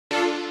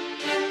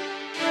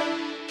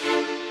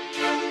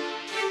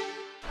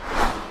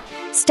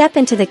step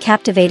into the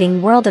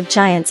captivating world of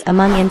giants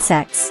among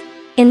insects.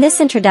 In this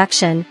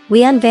introduction,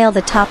 we unveil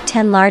the top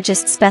 10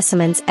 largest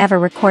specimens ever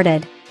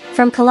recorded.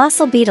 From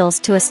colossal beetles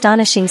to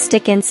astonishing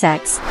stick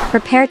insects,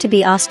 prepare to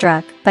be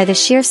awestruck by the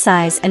sheer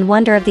size and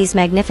wonder of these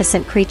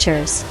magnificent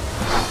creatures.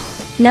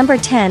 Number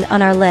 10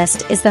 on our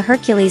list is the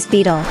Hercules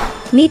Beetle.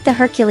 Meet the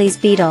Hercules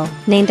Beetle,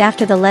 named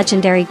after the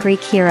legendary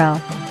Greek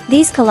hero.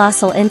 These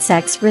colossal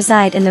insects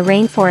reside in the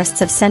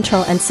rainforests of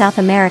Central and South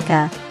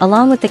America,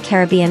 along with the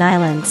Caribbean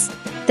islands.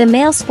 The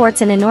male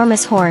sports an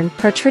enormous horn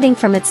protruding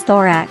from its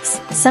thorax,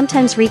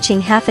 sometimes reaching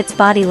half its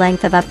body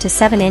length of up to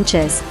 7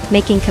 inches,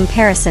 making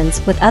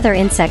comparisons with other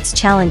insects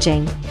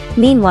challenging.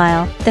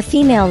 Meanwhile, the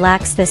female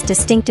lacks this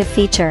distinctive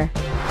feature.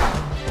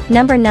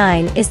 Number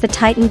 9 is the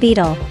Titan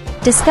Beetle.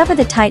 Discover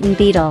the Titan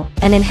Beetle,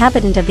 an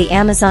inhabitant of the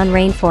Amazon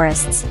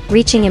rainforests,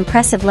 reaching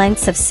impressive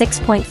lengths of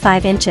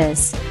 6.5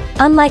 inches.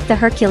 Unlike the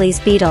Hercules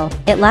Beetle,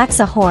 it lacks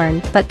a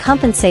horn but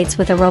compensates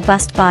with a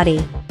robust body.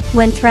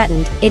 When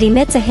threatened, it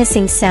emits a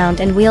hissing sound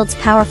and wields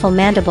powerful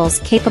mandibles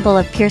capable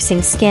of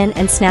piercing skin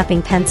and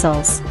snapping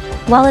pencils.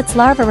 While its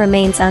larva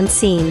remains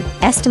unseen,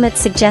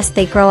 estimates suggest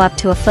they grow up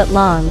to a foot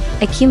long,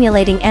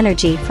 accumulating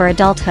energy for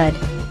adulthood.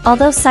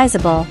 Although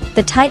sizable,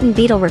 the Titan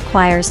Beetle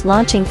requires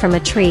launching from a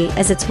tree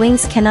as its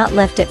wings cannot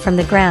lift it from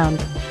the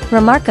ground.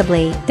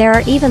 Remarkably, there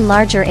are even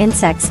larger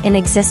insects in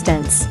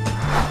existence.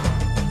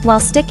 While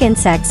stick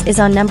insects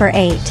is on number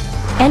 8.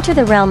 Enter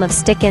the realm of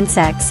stick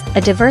insects,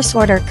 a diverse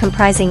order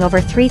comprising over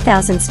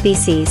 3,000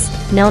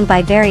 species, known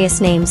by various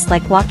names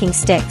like walking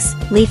sticks,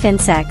 leaf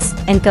insects,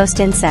 and ghost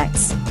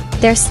insects.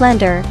 Their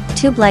slender,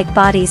 tube-like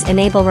bodies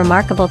enable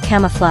remarkable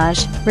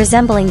camouflage,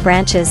 resembling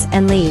branches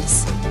and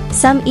leaves.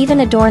 Some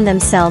even adorn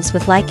themselves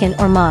with lichen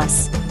or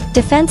moss.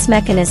 Defense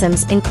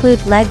mechanisms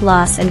include leg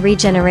loss and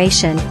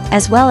regeneration,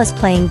 as well as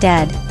playing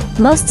dead.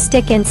 Most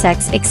stick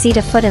insects exceed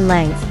a foot in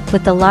length,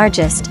 with the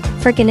largest,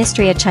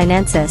 Phryganistria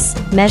chinensis,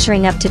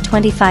 measuring up to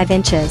 25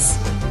 inches.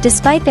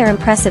 Despite their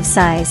impressive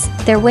size,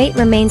 their weight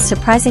remains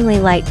surprisingly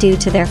light due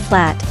to their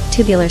flat,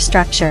 tubular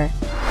structure.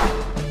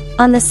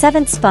 On the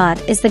 7th spot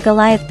is the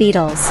Goliath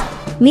beetles.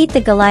 Meet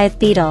the Goliath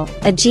beetle,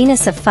 a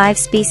genus of 5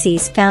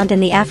 species found in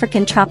the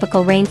African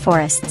tropical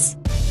rainforests.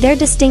 Their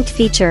distinct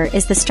feature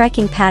is the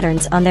striking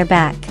patterns on their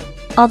back.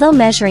 Although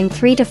measuring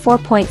 3 to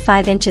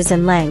 4.5 inches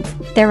in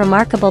length, their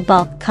remarkable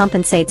bulk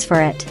compensates for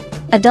it.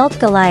 Adult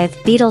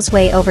Goliath beetles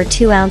weigh over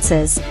 2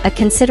 ounces, a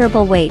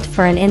considerable weight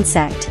for an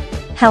insect.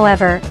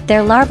 However,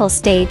 their larval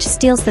stage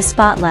steals the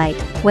spotlight,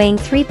 weighing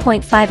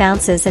 3.5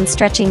 ounces and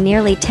stretching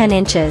nearly 10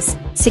 inches,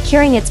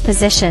 securing its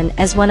position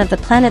as one of the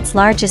planet's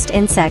largest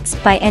insects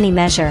by any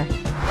measure.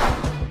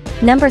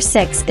 Number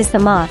 6 is the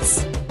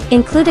moths.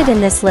 Included in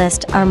this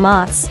list are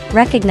moths,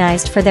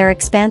 recognized for their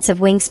expansive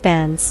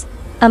wingspans.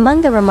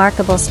 Among the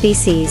remarkable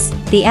species,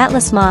 the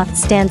Atlas moth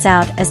stands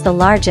out as the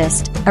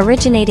largest,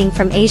 originating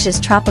from Asia's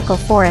tropical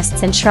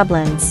forests and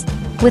shrublands.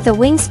 With a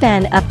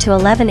wingspan up to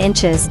 11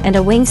 inches and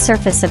a wing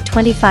surface of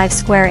 25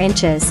 square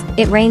inches,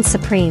 it reigns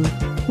supreme.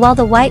 While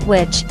the white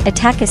witch,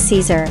 Attacus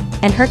Caesar,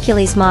 and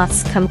Hercules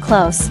moths come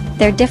close,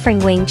 their differing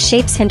wing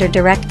shapes hinder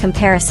direct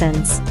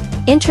comparisons.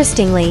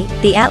 Interestingly,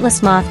 the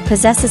Atlas moth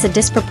possesses a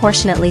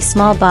disproportionately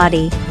small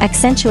body,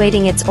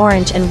 accentuating its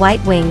orange and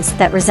white wings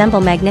that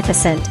resemble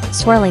magnificent,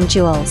 swirling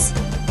jewels.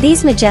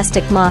 These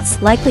majestic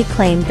moths likely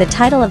claim the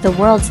title of the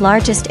world's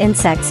largest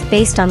insects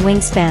based on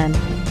wingspan.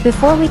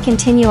 Before we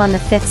continue on the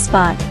 5th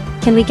spot,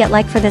 can we get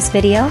like for this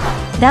video?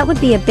 That would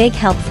be a big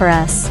help for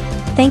us.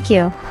 Thank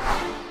you.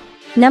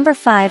 Number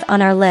 5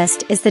 on our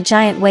list is the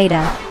giant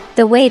weta.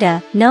 The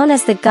weta, known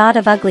as the god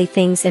of ugly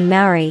things in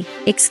Maori,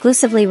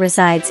 exclusively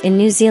resides in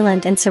New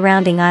Zealand and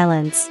surrounding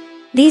islands.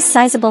 These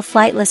sizable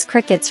flightless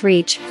crickets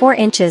reach 4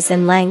 inches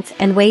in length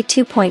and weigh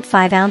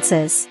 2.5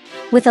 ounces.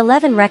 With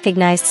 11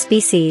 recognized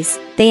species,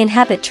 they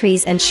inhabit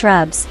trees and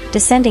shrubs,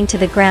 descending to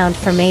the ground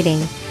for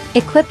mating.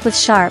 Equipped with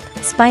sharp,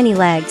 spiny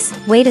legs,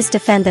 wetas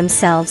defend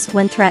themselves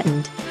when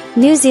threatened.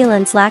 New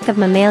Zealand's lack of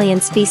mammalian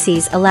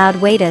species allowed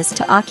wetas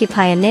to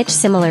occupy a niche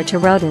similar to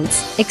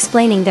rodents,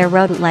 explaining their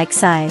rodent-like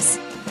size.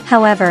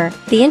 However,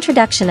 the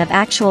introduction of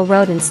actual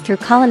rodents through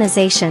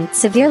colonization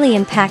severely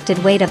impacted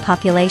weta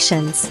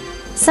populations.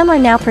 Some are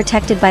now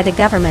protected by the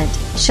government,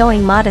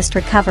 showing modest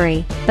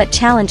recovery, but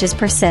challenges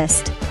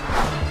persist.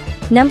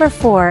 Number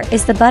 4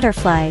 is the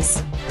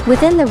butterflies.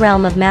 Within the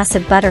realm of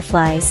massive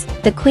butterflies,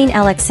 the Queen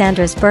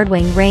Alexandra's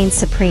birdwing reigns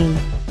supreme.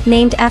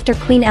 Named after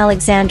Queen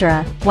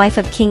Alexandra, wife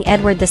of King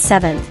Edward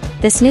VII,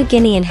 this New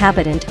Guinea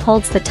inhabitant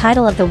holds the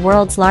title of the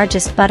world's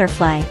largest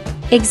butterfly.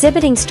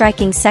 Exhibiting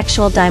striking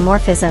sexual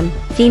dimorphism,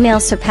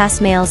 females surpass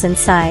males in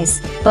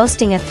size,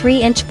 boasting a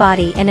 3-inch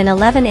body and an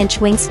 11-inch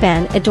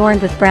wingspan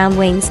adorned with brown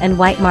wings and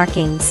white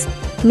markings.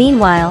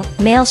 Meanwhile,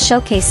 males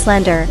showcase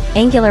slender,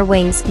 angular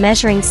wings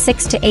measuring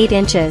 6 to 8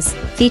 inches,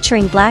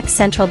 featuring black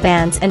central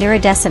bands and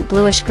iridescent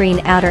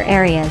bluish-green outer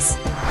areas.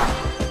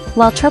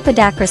 While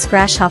Tropidae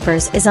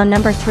Grasshoppers is on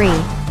number 3.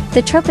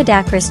 The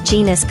Tropidae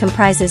genus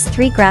comprises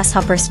 3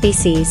 grasshopper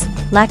species,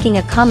 lacking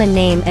a common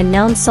name and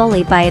known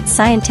solely by its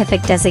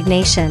scientific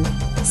designation.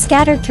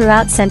 Scattered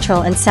throughout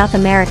Central and South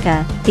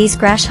America, these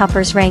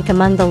grasshoppers rank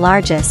among the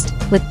largest,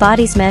 with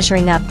bodies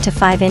measuring up to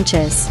 5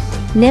 inches.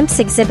 Nymphs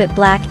exhibit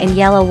black and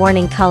yellow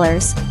warning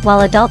colors,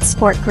 while adults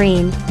sport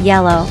green,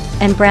 yellow,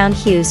 and brown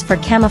hues for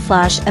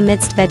camouflage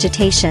amidst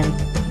vegetation.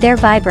 Their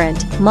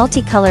vibrant,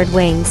 multicolored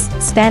wings,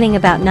 spanning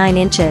about 9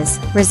 inches,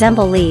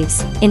 resemble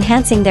leaves,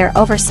 enhancing their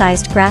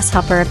oversized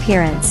grasshopper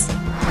appearance.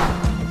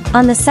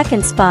 On the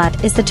second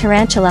spot is the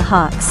Tarantula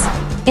Hawks.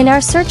 In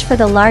our search for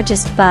the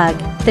largest bug,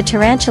 the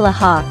Tarantula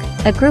Hawk,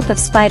 a group of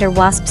spider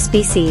wasp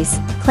species,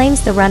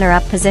 claims the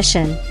runner-up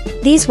position.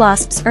 These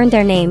wasps earned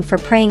their name for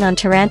preying on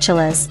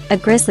tarantulas, a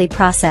grisly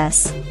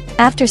process.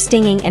 After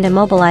stinging and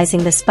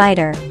immobilizing the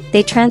spider,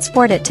 they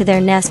transport it to their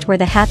nest where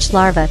the hatched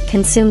larva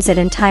consumes it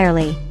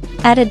entirely.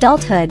 At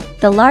adulthood,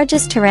 the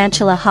largest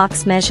tarantula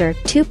hawks measure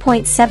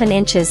 2.7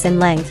 inches in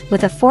length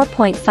with a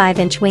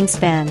 4.5-inch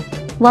wingspan.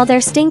 While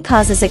their sting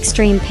causes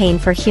extreme pain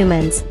for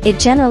humans, it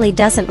generally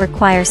doesn't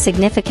require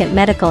significant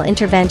medical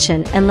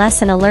intervention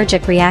unless an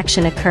allergic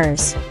reaction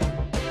occurs.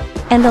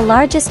 And the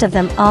largest of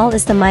them all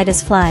is the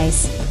Midas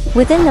flies.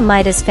 Within the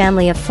Midas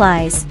family of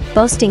flies,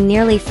 boasting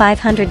nearly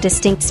 500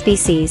 distinct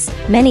species,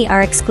 many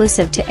are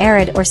exclusive to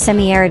arid or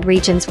semi-arid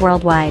regions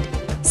worldwide.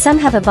 Some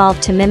have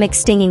evolved to mimic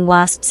stinging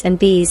wasps and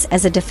bees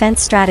as a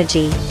defense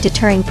strategy,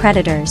 deterring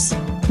predators.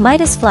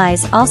 Midas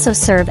flies also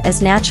serve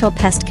as natural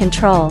pest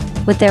control,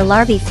 with their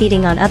larvae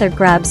feeding on other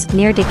grubs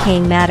near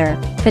decaying matter,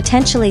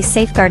 potentially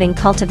safeguarding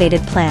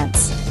cultivated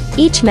plants.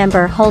 Each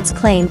member holds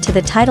claim to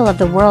the title of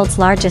the world's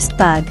largest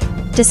bug.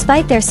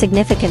 Despite their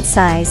significant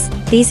size,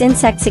 these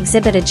insects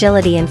exhibit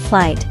agility in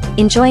flight,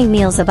 enjoying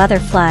meals of other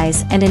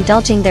flies and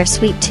indulging their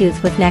sweet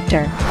tooth with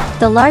nectar.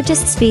 The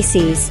largest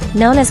species,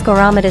 known as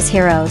Goromeda's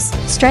heroes,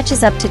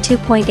 stretches up to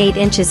 2.8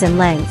 inches in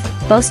length,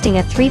 boasting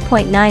a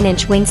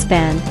 3.9-inch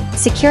wingspan,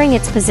 securing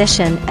its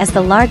position as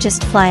the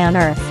largest fly on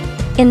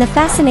Earth. In the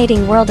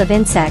fascinating world of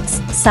insects,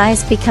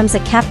 size becomes a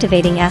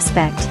captivating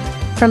aspect.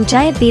 From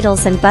giant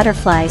beetles and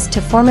butterflies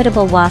to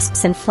formidable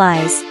wasps and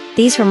flies,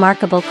 these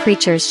remarkable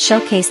creatures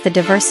showcase the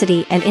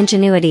diversity and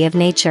ingenuity of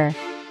nature.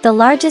 The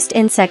largest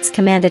insects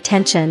command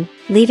attention,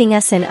 leaving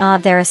us in awe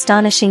of their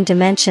astonishing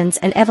dimensions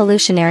and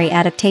evolutionary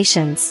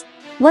adaptations.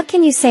 What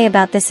can you say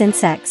about this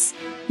insects?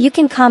 You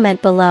can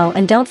comment below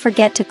and don't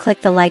forget to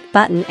click the like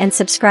button and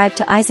subscribe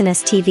to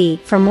Izinus TV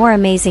for more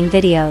amazing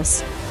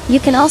videos. You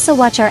can also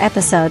watch our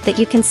episode that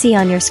you can see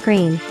on your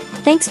screen.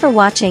 Thanks for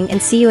watching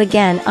and see you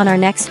again on our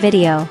next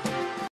video.